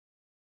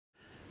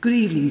Good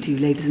evening to you,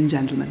 ladies and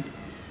gentlemen.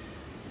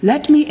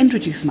 Let me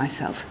introduce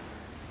myself.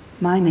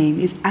 My name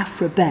is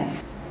Aphra Behn.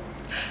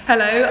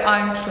 Hello,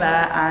 I'm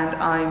Claire and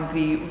I'm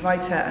the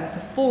writer and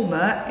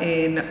performer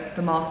in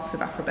the Masks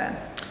of Aphra Behn.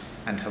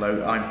 And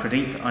hello, I'm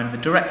Frederick. I'm the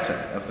director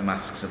of the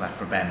Masks of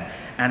Aphra Behn.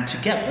 And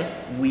together,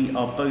 we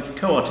are both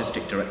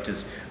co-artistic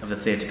directors of the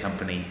theatre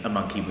company A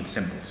Monkey with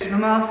Symbols. The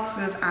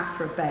Masks of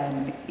Aphra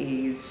Behn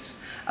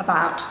is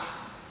about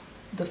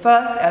the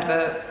first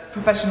ever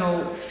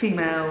professional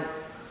female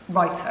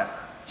writer.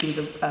 She was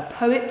a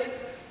poet,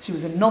 she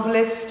was a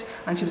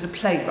novelist, and she was a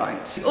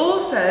playwright. She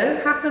also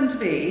happened to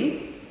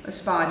be a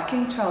spy for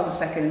King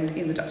Charles II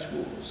in the Dutch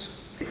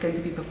Wars. It's going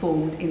to be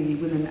performed in the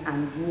Women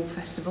and War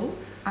Festival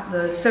at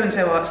the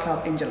So-and-so Arts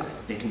Club in July.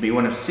 It will be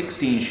one of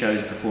 16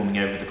 shows performing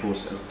over the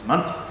course of the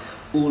month,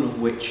 all of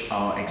which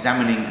are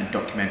examining and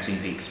documenting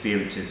the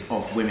experiences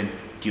of women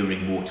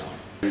during wartime.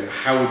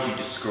 How would you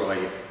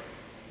describe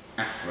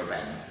Aphra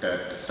Behn,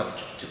 the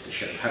subject of the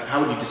show? How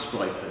would you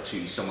describe her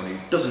to someone who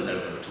doesn't know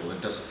her at all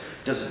and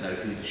doesn't know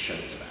who the show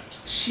is about?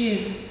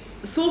 She's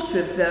sort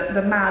of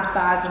the mad,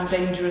 bad and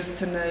dangerous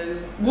to know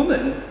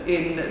woman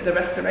in the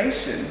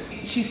Restoration.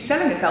 She's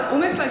selling herself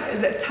almost like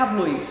the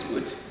tabloids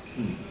would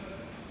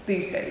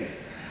these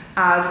days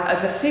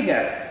as a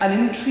figure,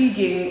 an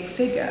intriguing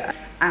figure.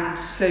 And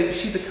so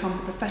she becomes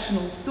a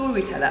professional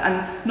storyteller,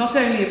 and not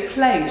only a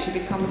play, she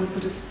becomes a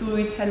sort of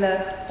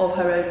storyteller of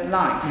her own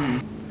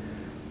life.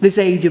 This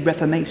age of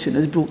reformation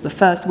has brought the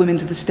first women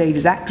to the stage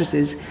as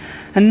actresses,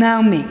 and now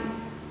me,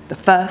 the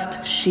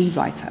first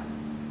she-writer.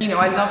 You know,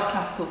 I love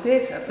classical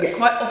theatre, but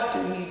quite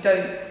often you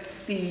don't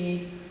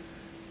see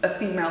a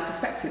female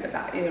perspective of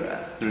that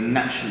era. She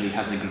naturally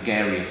has a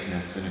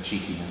gregariousness and a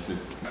cheekiness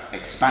of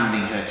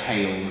expanding her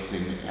tales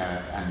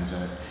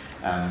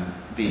and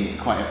being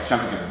quite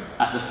extravagant,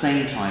 at the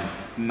same time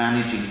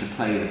managing to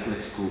play the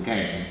political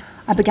game.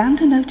 I began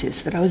to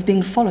notice that I was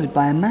being followed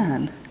by a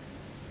man.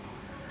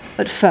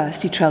 At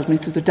first, he trailed me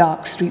through the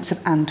dark streets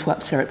of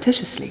Antwerp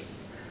surreptitiously.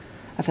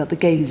 I felt the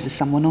gaze of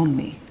someone on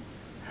me.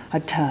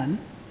 I'd turn,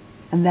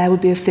 and there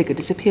would be a figure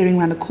disappearing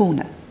round a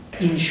corner.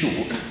 In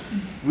short,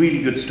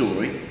 really good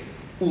story.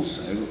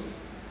 Also,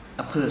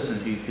 a person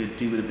who could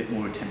do with a bit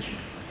more attention,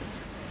 I think.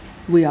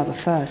 We are the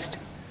first,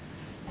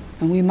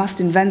 and we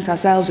must invent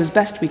ourselves as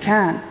best we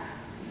can,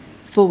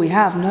 for we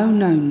have no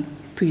known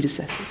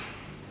predecessors.